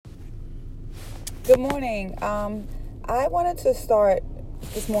Good morning. I wanted to start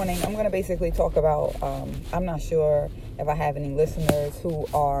this morning. I'm going to basically talk about, I'm not sure if I have any listeners who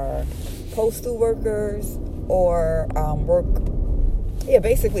are postal workers or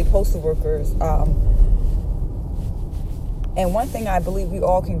basically postal workers. And one thing I believe we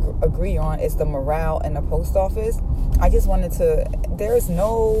all can agree on is the morale in the post office. I just wanted to, there is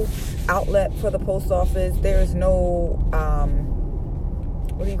no outlet for the post office. There is no,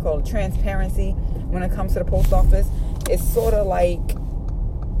 transparency when it comes to the post office. It's sort of like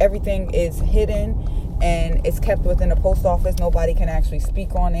everything is hidden and it's kept within the post office. Nobody can actually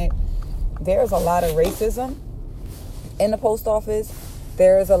speak on it. There's a lot of racism in the post office.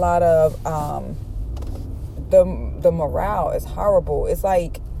 There's a lot of, the morale is horrible. It's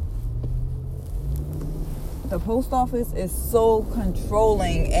like the post office is so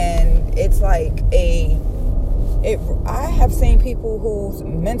controlling, and it's like I have seen people whose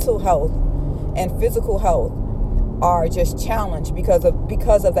mental health and physical health are just challenged because of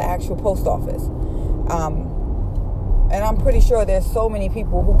the actual post office. And I'm pretty sure there's so many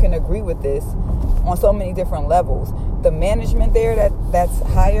people who can agree with this on so many different levels. The management there that's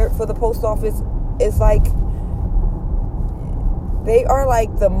hired for the post office is like, they are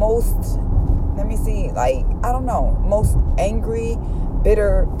like the most, most angry,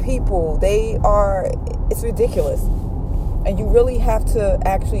 bitter people. It's ridiculous. And you really have to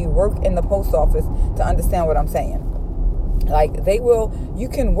actually work in the post office to understand what I'm saying. Like, you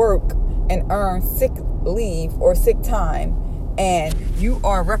can work and earn sick leave or sick time, and you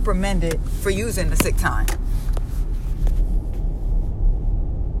are reprimanded for using the sick time.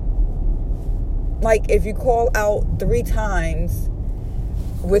 Like, if you call out 3 times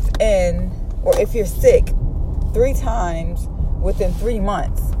or if you're sick 3 times within 3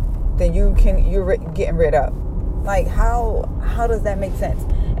 months, then you're getting rid of. Like, how does that make sense?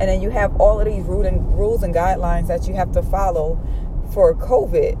 And then you have all of these rules and guidelines that you have to follow for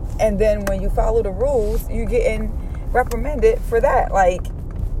COVID. And then when you follow the rules, you're getting reprimanded for that. Like,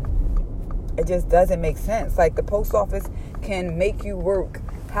 it just doesn't make sense. Like, the post office can make you work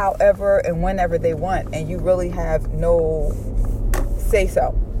however and whenever they want, and you really have no say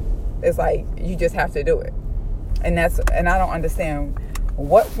so. It's like you just have to do it. And I don't understand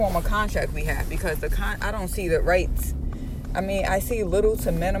what form of contract we have, because I don't see the rights. I mean, I see little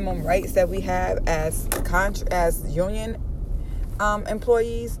to minimum rights that we have as union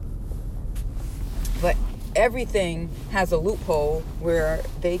employees, but everything has a loophole where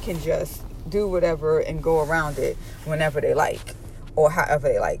they can just do whatever and go around it whenever they like or however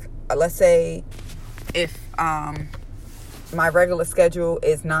they like. Let's say if my regular schedule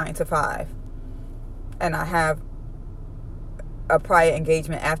is 9 to 5 and I have a prior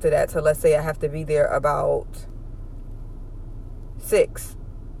engagement after that, so let's say I have to be there about 6.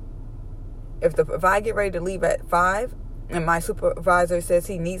 If I get ready to leave at 5 and my supervisor says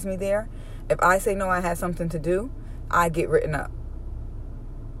he needs me there, if I say no, I have something to do, I get written up.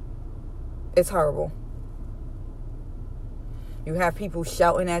 It's horrible. You have people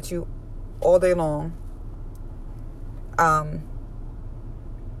shouting at you all day long.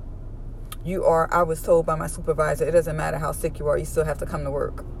 I was told by my supervisor, it doesn't matter how sick you are, you still have to come to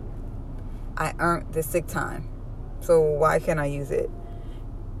work. I earned the sick time, so why can't I use it?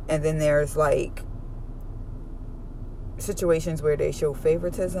 And then there's like situations where they show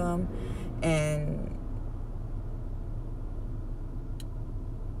favoritism, and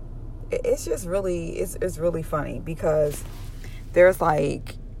it's just really, it's really funny, because there's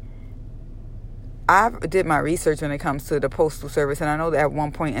like, I did my research when it comes to the Postal Service, and I know that at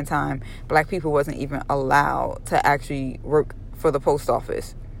one point in time, black people wasn't even allowed to actually work for the post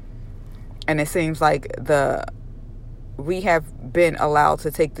office. And it seems like we have been allowed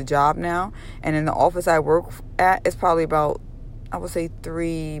to take the job now. And in the office I work at, it's probably about, I would say,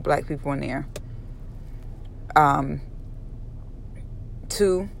 3 black people in there.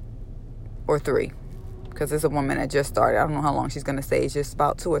 2 or 3. Because there's a woman that just started. I don't know how long she's going to stay. It's just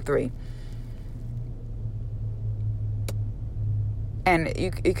about 2 or 3. And you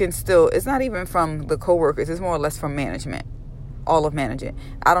can still, it's not even from the coworkers, it's more or less from management, all of management.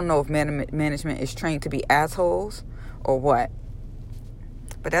 I don't know if management is trained to be assholes or what.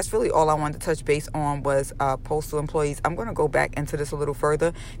 But that's really all I wanted to touch base on was postal employees. I'm going to go back into this a little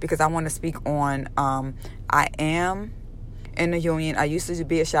further because I want to speak on, I am in the union. I used to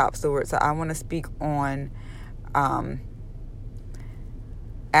be a shop steward, so I want to speak on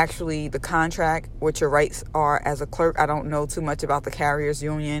actually the contract, what your rights are as a clerk. I don't know too much about the carriers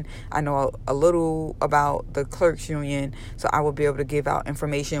union. I know a little about the clerks union, so I will be able to give out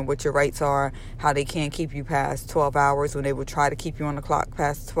information what your rights are, how they can't keep you past 12 hours when they will try to keep you on the clock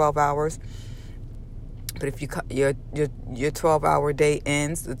past 12 hours. But if your 12-hour day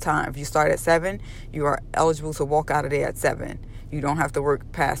ends the time, if you start at 7, you are eligible to walk out of there at 7. You don't have to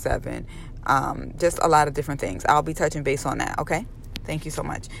work past 7. Just a lot of different things. I'll be touching base on that. Okay. Thank you so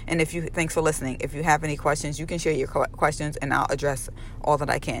much. And thanks for listening. If you have any questions, you can share your questions and I'll address all that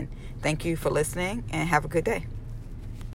I can. Thank you for listening and have a good day.